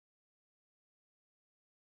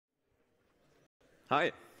Hi.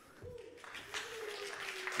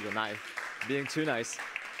 You're nice. Being too nice.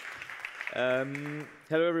 Hello,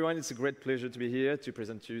 everyone. It's a great pleasure to be here to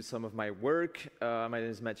present to you some of my work. My name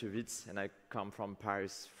is Matthieu Vitse, and I come from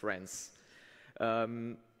Paris, France.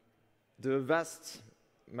 The vast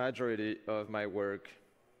majority of my work,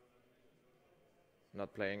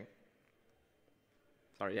 not playing.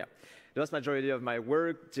 Sorry, yeah. The vast majority of my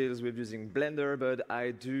work deals with using Blender, but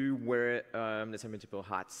I do wear, let's say, multiple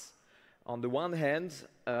hats. On the one hand,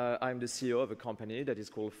 I'm the CEO of a company that is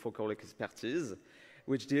called Focal Expertise,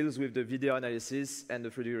 which deals with the video analysis and the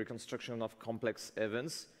 3D reconstruction of complex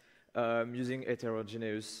events using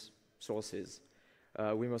heterogeneous sources.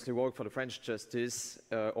 We mostly work for the French justice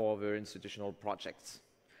or other institutional projects.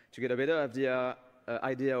 To get a better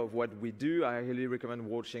idea of what we do, I highly recommend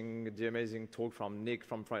watching the amazing talk from Nick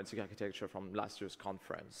from Forensic Architecture from last year's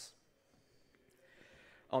conference.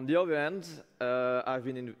 On the other hand, I've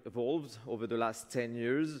been involved over the last 10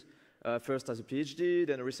 years, first as a PhD,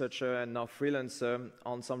 then a researcher, and now freelancer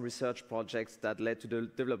on some research projects that led to the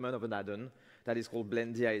development of an add-on that is called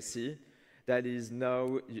blenDIC, that is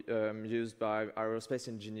now used by aerospace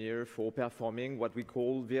engineers for performing what we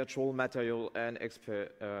call virtual material and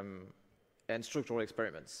structural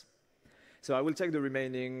experiments. So I will take the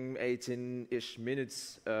remaining 18-ish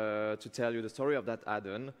minutes to tell you the story of that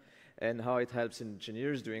add-on and how it helps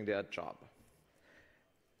engineers doing their job.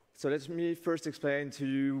 So let me first explain to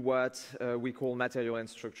you what we call material and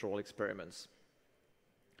structural experiments.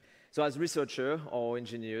 So as researchers or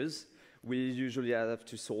engineers, we usually have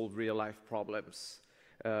to solve real-life problems.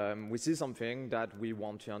 We see something that we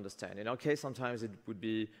want to understand. In our case, sometimes it would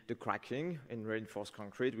be the cracking in reinforced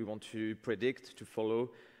concrete. We want to predict, to follow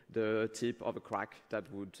the tip of a crack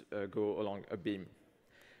that would go along a beam.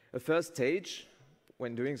 A first stage,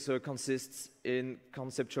 when doing so, consists in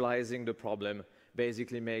conceptualizing the problem,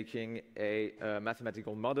 basically making a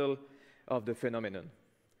mathematical model of the phenomenon.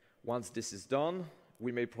 Once this is done,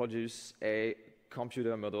 we may produce a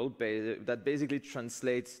computer model that basically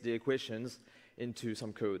translates the equations into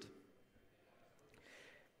some code.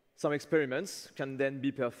 Some experiments can then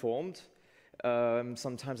be performed,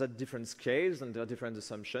 sometimes at different scales and there are different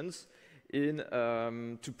assumptions,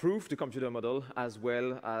 to prove the computer model as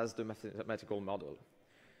well as the mathematical model.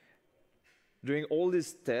 During all these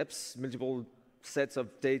steps, multiple sets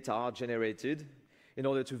of data are generated in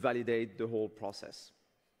order to validate the whole process.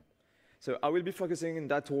 So I will be focusing in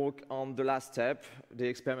that talk on the last step, the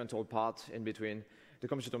experimental part in between the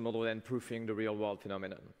computer model and proving the real-world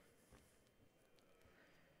phenomenon.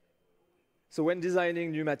 So when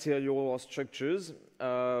designing new material or structures,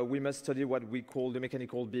 we must study what we call the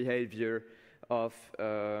mechanical behavior of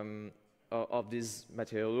these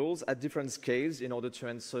materials at different scales in order to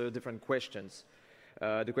answer different questions.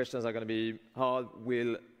 The questions are going to be, how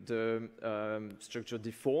will the structure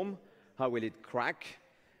deform? How will it crack?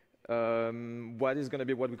 What is going to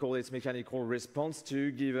be what we call its mechanical response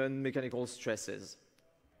to given mechanical stresses?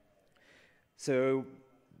 So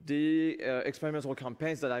the experimental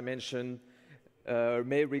campaigns that I mentioned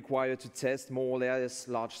may require to test more or less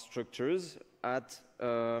large structures at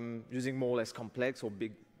using more or less complex or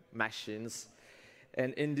big machines.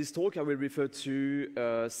 And in this talk, I will refer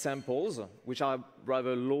to samples, which are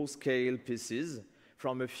rather low-scale pieces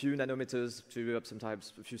from a few nanometers to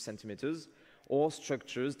sometimes a few centimeters, or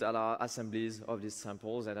structures that are assemblies of these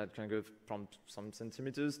samples and that can go from some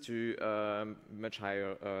centimeters to much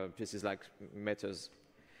higher pieces like meters.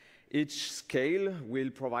 Each scale will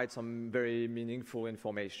provide some very meaningful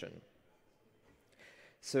information.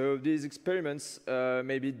 So these experiments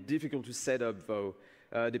may be difficult to set up, though,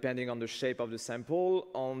 depending on the shape of the sample,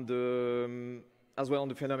 as well on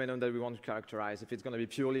the phenomenon that we want to characterize. If it's going to be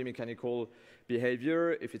purely mechanical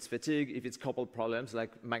behavior, if it's fatigue, if it's coupled problems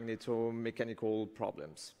like magnetomechanical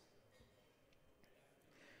problems.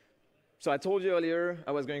 So I told you earlier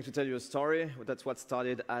I was going to tell you a story. That's what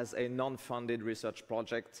started as a non-funded research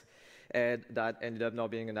project and that ended up now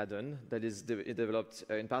being an add-on that is developed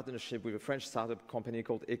in partnership with a French startup company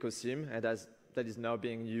called EikoSim, and that is now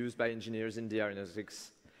being used by engineers in the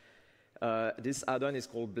aeronautics. This add-on is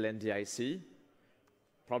called blenDIC.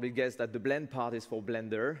 Probably guessed that the blend part is for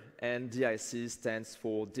Blender, and DIC stands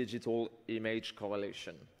for Digital Image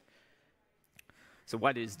Correlation. So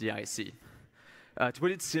what is DIC? To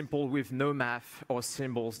put it simple, with no math or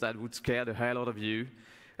symbols that would scare the hell out of you,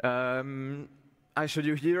 I showed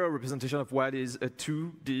you here a representation of what is a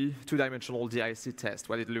 2D, two-dimensional DIC test,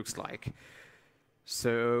 what it looks like.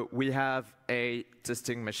 So we have a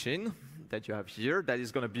testing machine that you have here that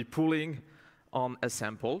is going to be pulling on a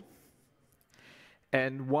sample.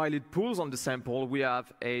 And while it pulls on the sample, we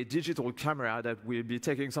have a digital camera that will be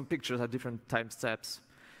taking some pictures at different time steps.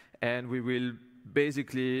 And we will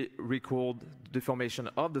basically record the formation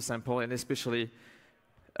of the sample, and especially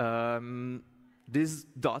these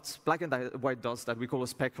dots, black and white dots that we call a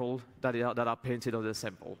speckle, that are painted on the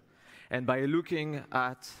sample. And by looking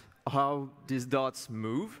at how these dots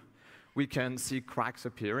move, we can see cracks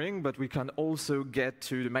appearing, but we can also get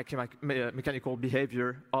to the mechanical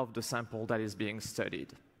behavior of the sample that is being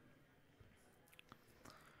studied.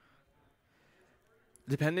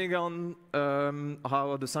 Depending on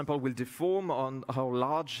how the sample will deform, on how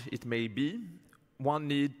large it may be, one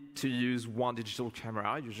needs to use one digital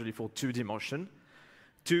camera, usually for 2D motion,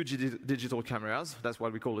 two digital cameras, that's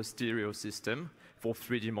what we call a stereo system, for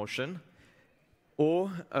 3D motion. Or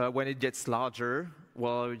when it gets larger,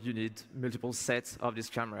 well, you need multiple sets of these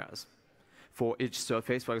cameras for each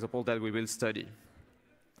surface, for example, that we will study.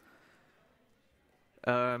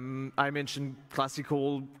 I mentioned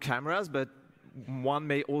classical cameras, but one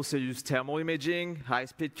may also use thermal imaging,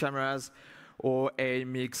 high-speed cameras, or a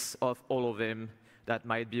mix of all of them that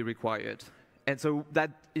might be required. And so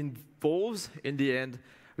that involves, in the end,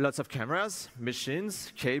 lots of cameras,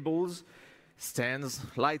 machines, cables, stands,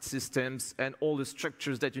 light systems, and all the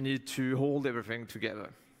structures that you need to hold everything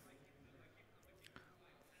together.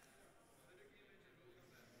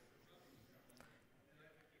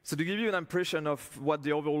 So to give you an impression of what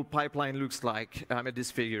the overall pipeline looks like, I made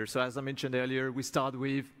this figure. So as I mentioned earlier, we start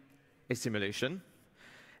with a simulation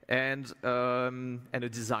and a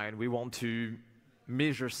design. We want to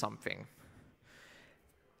measure something.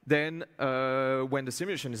 Then, when the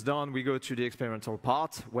simulation is done, we go to the experimental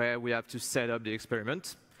part, where we have to set up the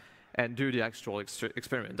experiment and do the actual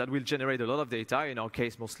experiment. That will generate a lot of data, in our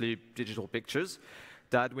case, mostly digital pictures,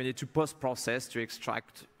 that we need to post-process to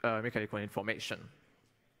extract mechanical information.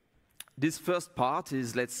 This first part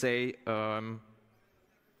is, let's say,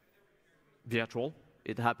 virtual.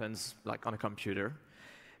 It happens like on a computer.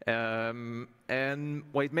 And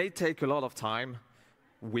well, it may take a lot of time,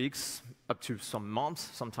 weeks, up to some months,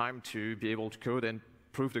 some time to be able to code and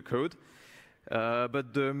prove the code.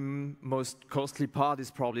 But the most costly part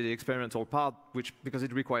is probably the experimental part, because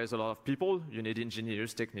it requires a lot of people. You need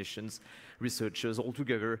engineers, technicians, researchers all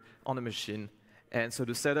together on a machine. And so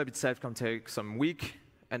the setup itself can take some week,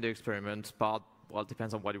 and the experiment part, well, it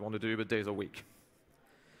depends on what you want to do, but days or week.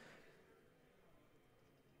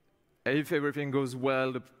 If everything goes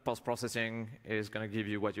well, the post-processing is going to give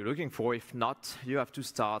you what you're looking for. If not, you have to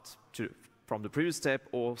start from the previous step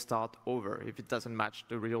or start over if it doesn't match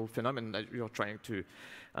the real phenomenon that you're trying to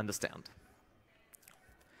understand.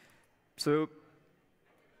 So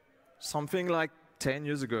something like 10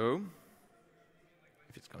 years ago,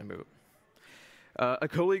 if it's going to move, a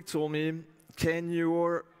colleague told me, can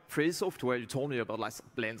your free software you told me about, like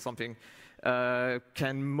blend something,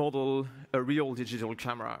 can model a real digital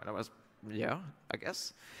camera? And I was, yeah, I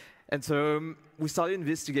guess. And so we started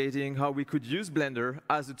investigating how we could use Blender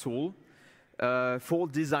as a tool for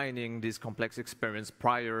designing these complex experiments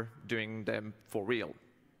prior doing them for real.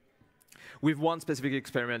 With one specific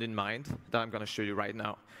experiment in mind that I'm going to show you right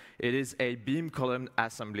now. It is a beam column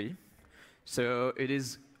assembly. So it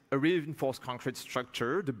is a reinforced concrete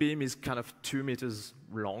structure. The beam is kind of 2 meters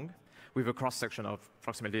long, with a cross-section of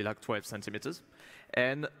approximately like 12 centimeters.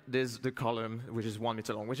 And there's the column, which is 1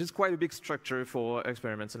 meter long, which is quite a big structure for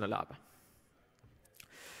experiments in a lab.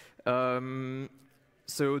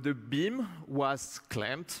 So the beam was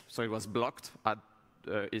clamped, so it was blocked at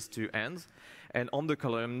its two ends. And on the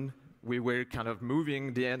column, we were kind of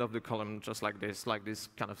moving the end of the column just like this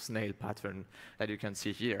kind of snail pattern that you can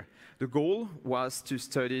see here. The goal was to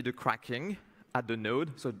study the cracking at the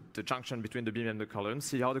node, so the junction between the beam and the column,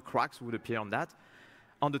 see how the cracks would appear on that,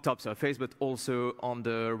 on the top surface, but also on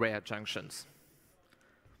the rear junctions.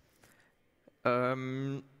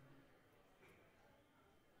 And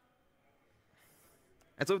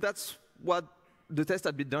so that's what the test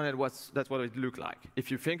had been done, and that's what it looked like. If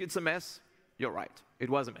you think it's a mess, you're right. It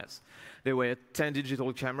was a mess. There were 10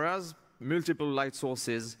 digital cameras, multiple light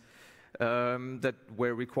sources that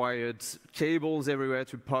were required, cables everywhere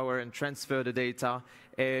to power and transfer the data,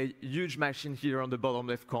 a huge machine here on the bottom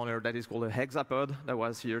left corner that is called a hexapod that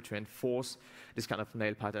was here to enforce this kind of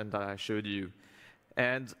nail pattern that I showed you.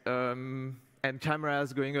 And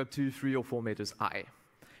cameras going up to 3 or 4 meters high.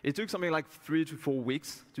 It took something like 3 to 4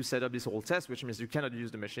 weeks to set up this whole test, which means you cannot use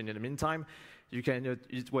the machine in the meantime.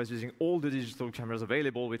 It was using all the digital cameras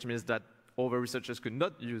available, which means that other researchers could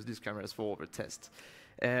not use these cameras for the test.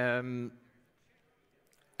 And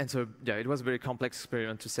so, yeah, it was a very complex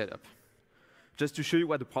experiment to set up. just to show you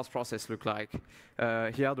what the post-process looked like.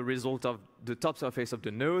 Here are the result of the top surface of the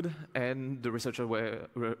node, and the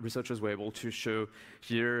researchers were able to show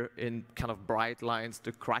here in kind of bright lines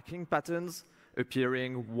the cracking patterns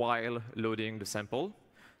appearing while loading the sample.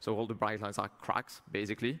 So all the bright lines are cracks,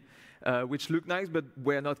 basically, which look nice, but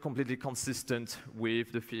were not completely consistent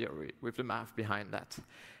with the theory, with the math behind that.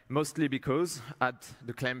 Mostly because at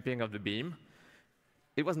the clamping of the beam,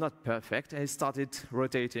 it was not perfect, and it started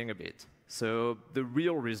rotating a bit. So the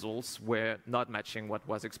real results were not matching what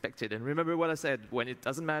was expected. And remember what I said, when it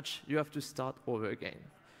doesn't match, you have to start over again.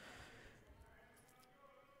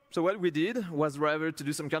 So what we did was rather to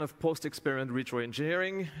do some kind of post-experiment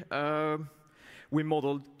retro-engineering. We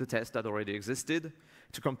modeled the test that already existed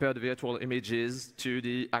to compare the virtual images to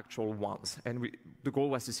the actual ones. And the goal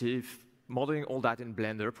was to see if modeling all that in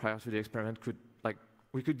Blender prior to the experiment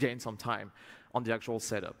we could gain some time on the actual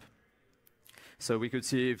setup. So we could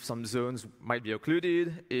see if some zones might be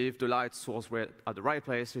occluded, if the light source were at the right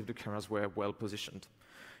place, if the cameras were well positioned.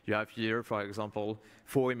 You have here, for example,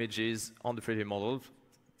 4 images on the 3D model,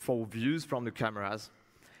 4 views from the cameras.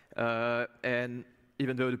 And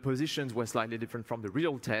even though the positions were slightly different from the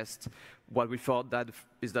real test, what we thought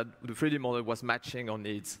is that the 3D model was matching our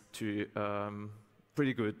needs to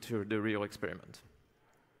pretty good to the real experiment.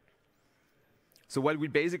 So what we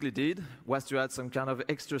basically did was to add some kind of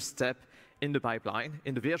extra step in the pipeline,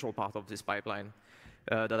 in the virtual part of this pipeline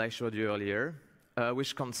that I showed you earlier,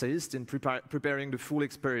 which consists in preparing the full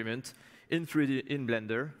experiment in 3D in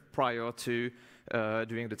Blender prior to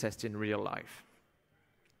doing the test in real life.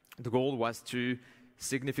 The goal was to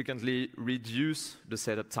significantly reduce the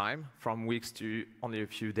setup time from weeks to only a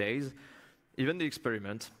few days, even the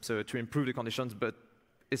experiment, so to improve the conditions, but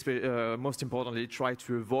most importantly, try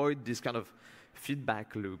to avoid this kind of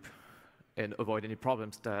feedback loop and avoid any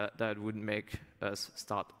problems that would make us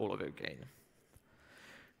start all over again.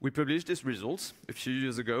 We published these results a few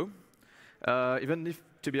years ago, even if,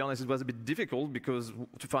 to be honest, it was a bit difficult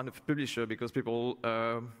to find a publisher because people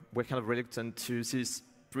were kind of reluctant to see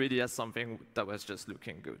 3D as something that was just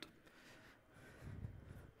looking good.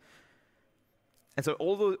 And so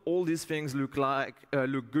although all these things look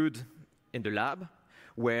good in the lab,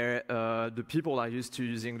 where the people are used to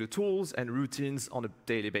using the tools and routines on a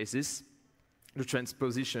daily basis, the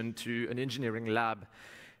transposition to an engineering lab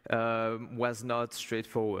was not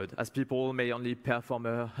straightforward, as people may only perform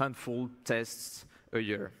a handful of tests a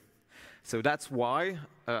year. So that's why,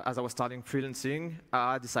 as I was starting freelancing,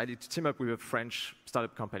 I decided to team up with a French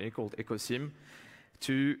startup company called EikoSim,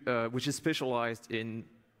 which is specialized in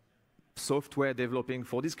software developing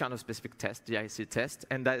for this kind of specific test, the IC test,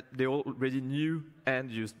 and that they already knew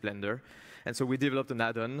and used Blender. And so we developed an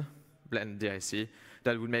add-on, blenDIC,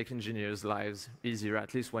 that would make engineers' lives easier,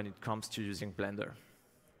 at least when it comes to using Blender.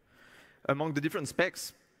 Among the different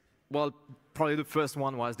specs, well, probably the first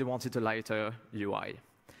one was they wanted a lighter UI.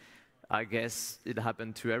 I guess it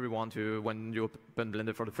happened to everyone when you open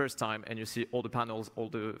Blender for the first time and you see all the panels, all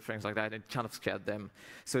the things like that, it kind of scared them.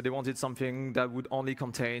 So they wanted something that would only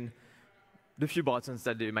contain the few buttons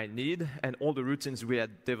that they might need, and all the routines we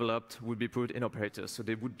had developed would be put in operators. So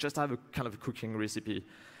they would just have a kind of a cooking recipe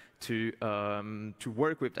to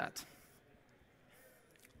work with that.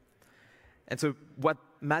 And so what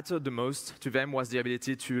mattered the most to them was the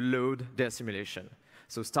ability to load their simulation.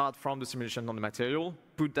 So start from the simulation on the material,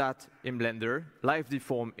 put that in Blender, live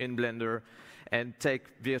deform in Blender, and take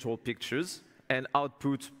virtual pictures, and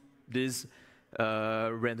output these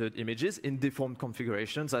rendered images in deformed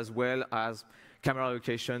configurations, as well as camera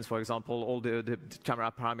allocations, for example, all the camera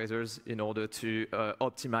parameters in order to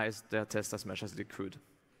optimize their test as much as they could.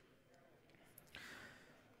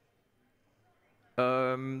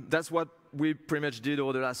 That's what we pretty much did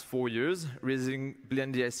over the last 4 years, using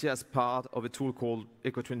blenDIC as part of a tool called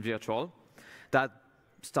Eikotwin Virtual that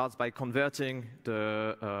starts by converting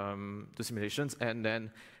the simulations and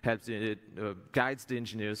then guides the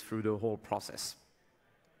engineers through the whole process.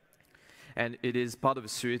 And it is part of a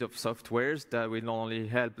suite of softwares that will not only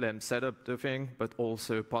help them set up the thing, but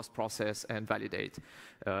also post-process and validate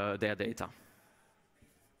their data.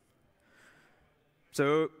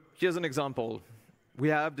 So here's an example. We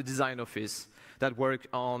have the design office that work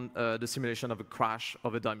on the simulation of a crash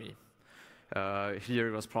of a dummy. Here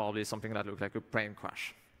it was probably something that looked like a plane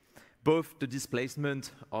crash. Both the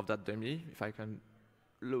displacement of that dummy, if I can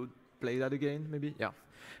play that again, maybe, yeah.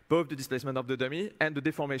 Both the displacement of the dummy and the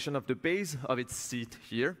deformation of the base of its seat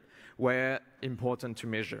here were important to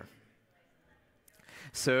measure.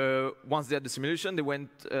 So once they had the simulation,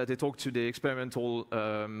 they talked to the experimental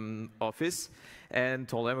office and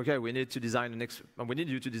told them, okay, we need you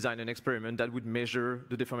to design an experiment that would measure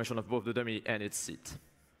the deformation of both the dummy and its seat.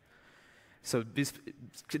 So this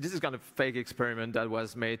is kind of fake experiment that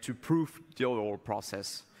was made to prove the overall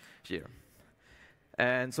process here.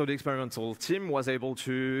 And so the experimental team was able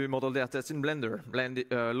to model their test in Blender,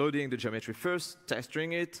 loading the geometry first,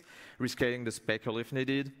 testing it, rescaling the speckle if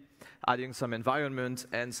needed, adding some environment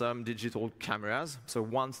and some digital cameras. So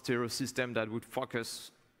one stereo system that would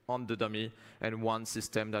focus on the dummy and one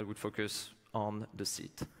system that would focus on the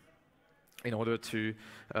seat in order to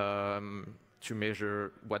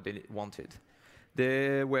measure what they wanted.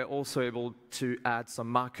 They were also able to add some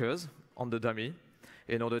markers on the dummy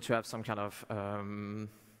in order to have some kind of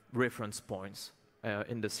reference points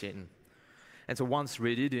in the scene. And so once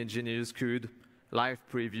ready, the engineers could live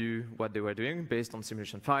preview what they were doing based on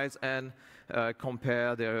simulation files and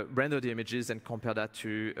render the images and compare that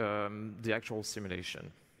to the actual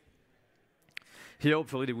simulation. Here,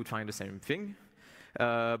 hopefully, they would find the same thing.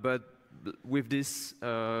 But with this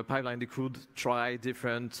pipeline, they could try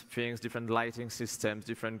different things, different lighting systems,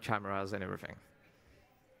 different cameras, and everything.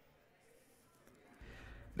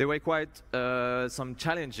 There were quite some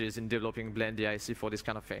challenges in developing blenDIC for this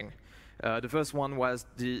kind of thing. The first one was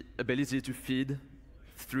the ability to feed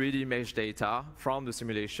 3D mesh data from the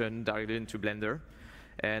simulation directly into Blender.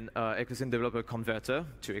 And EikoSim developed a converter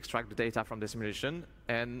to extract the data from the simulation.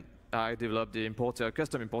 And I developed the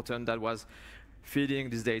custom importer that was feeding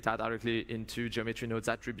this data directly into geometry nodes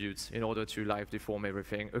attributes in order to live deform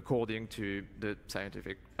everything according to the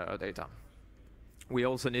scientific data. We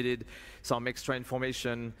also needed some extra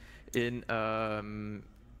information in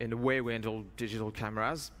the way we handle digital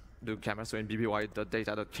cameras, the cameras, so in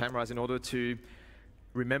bby.data.cameras, in order to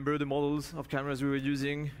remember the models of cameras we were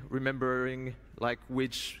using, remembering like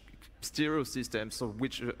which stereo systems, so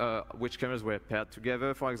which cameras were paired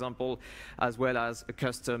together, for example, as well as a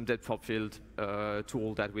custom depth of field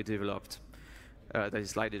tool that we developed that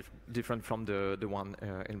is slightly different from the one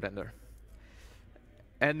in Blender.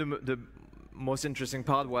 And the most interesting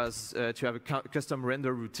part was to have a custom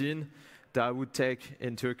render routine that would take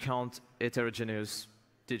into account heterogeneous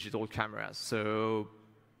digital cameras, so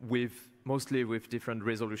mostly with different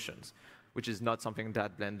resolutions, which is not something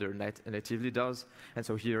that Blender natively does. And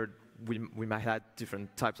so here we might have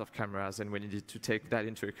different types of cameras, and we needed to take that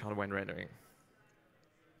into account when rendering.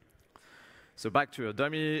 So back to a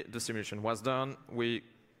dummy, the simulation was done. We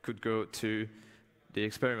could go to the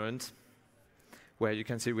experiment, where you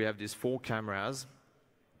can see we have these 4 cameras.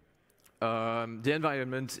 The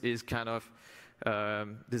environment is kind of,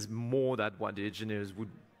 there's more than what the engineers would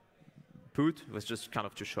put. It was just kind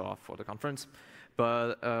of to show off for the conference.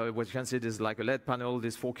 But what you can see is like a LED panel,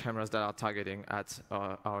 these 4 cameras that are targeting at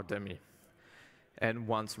our dummy. And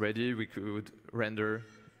once ready, we could render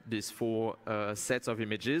these 4 sets of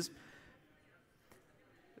images.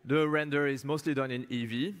 The render is mostly done in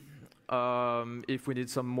EV. If we need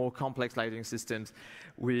some more complex lighting systems,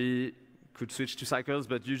 we could switch to cycles,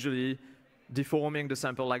 but usually deforming the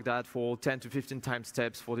sample like that for 10 to 15 time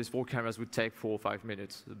steps for these 4 cameras would take 4 or 5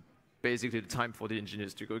 minutes. Basically the time for the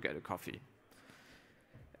engineers to go get a coffee.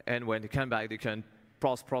 And when they come back, they can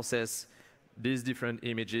process these different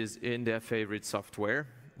images in their favorite software,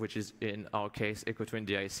 which is in our case Eikotwin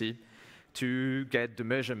Virtual, to get the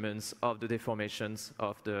measurements of the deformations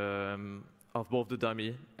of both the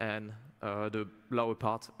dummy and the lower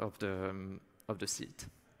part of the seat,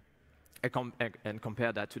 and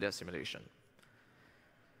compare that to their simulation.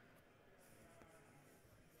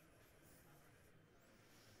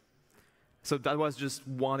 So that was just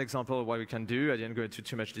one example of what we can do. I didn't go into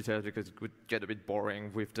too much detail because it would get a bit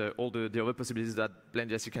boring with all the other possibilities that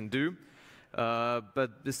blenDIC can do.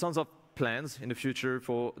 But there's tons of plans in the future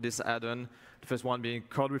for this add-on. The first one being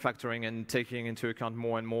code refactoring and taking into account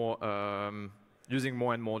more and more, using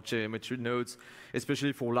more and more geometry nodes,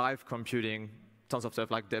 especially for live computing, tons of stuff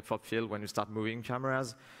like depth of field when you start moving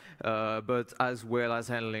cameras, but as well as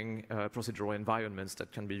handling procedural environments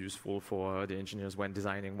that can be useful for the engineers when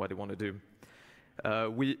designing what they want to do.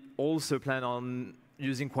 We also plan on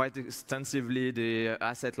using quite extensively the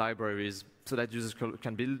asset libraries so that users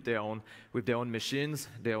can build their own with their own machines,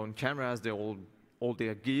 their own cameras, all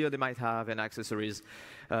their gear they might have and accessories,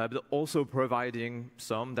 but also providing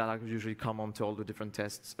some that are usually common to all the different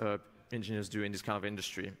tests engineers do in this kind of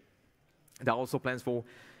industry. There are also plans for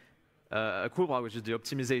a cool part, which is the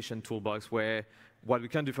optimization toolbox, where what we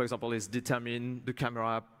can do, for example, is determine the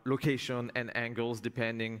camera location and angles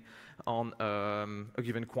depending on a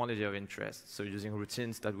given quantity of interest. So using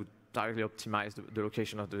routines that would directly optimize the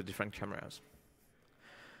location of the different cameras.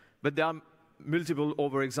 But there are multiple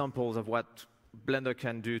other examples of what Blender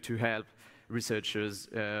can do to help researchers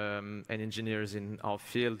and engineers in our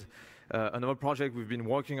field. Another project we've been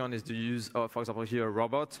working on is the use of, for example, here a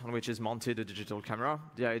robot on which is mounted a digital camera.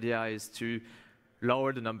 The idea is to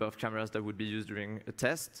lower the number of cameras that would be used during a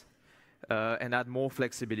test and add more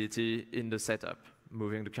flexibility in the setup,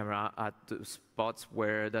 moving the camera at the spots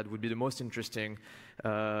where that would be the most interesting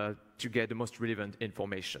to get the most relevant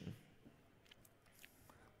information.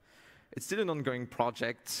 It's still an ongoing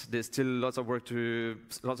project. There's still lots of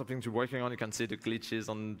things we're working on. You can see the glitches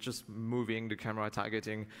on just moving the camera,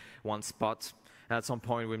 targeting one spot. And at some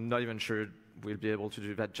point, we're not even sure we'll be able to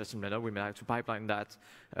do that just in Blender. We may have to pipeline that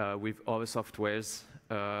with other softwares.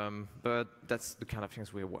 But that's the kind of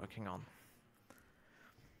things we're working on.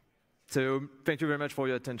 So thank you very much for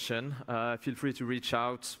your attention. Feel free to reach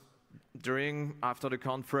out after the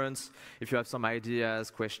conference if you have some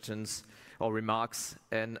ideas, questions, or remarks.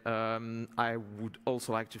 And I would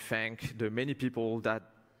also like to thank the many people that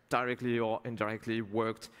directly or indirectly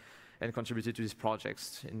worked and contributed to these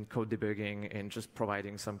projects in code debugging and just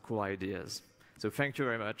providing some cool ideas. So thank you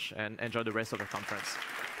very much, and enjoy the rest of the conference.